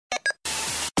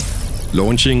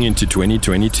Launching into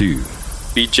 2022.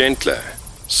 Be gentler,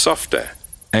 softer,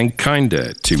 and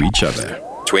kinder to each other.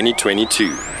 2022.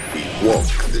 We walk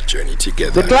the journey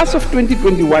together. The class of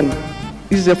 2021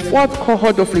 is the fourth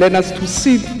cohort of learners to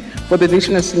sit for the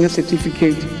National Senior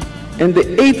Certificate and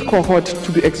the eighth cohort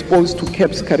to be exposed to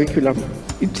CAPS curriculum.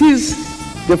 It is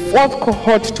the fourth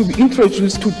cohort to be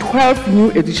introduced to 12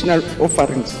 new additional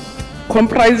offerings,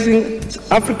 comprising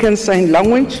African Sign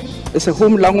Language as a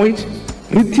home language,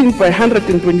 written by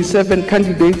 127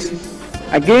 candidates.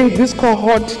 Again, this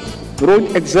cohort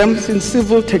wrote exams in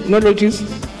civil technologies,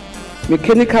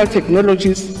 mechanical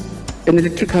technologies, and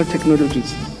electrical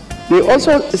technologies. They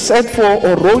also sat for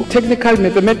or wrote technical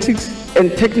mathematics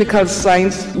and technical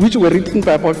science, which were written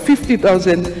by about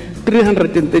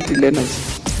 50,330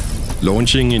 learners.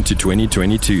 Launching into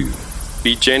 2022.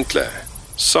 Be gentler,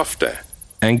 softer,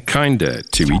 and kinder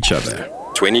to each other.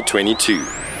 2022.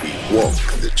 We walk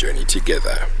the journey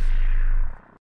together.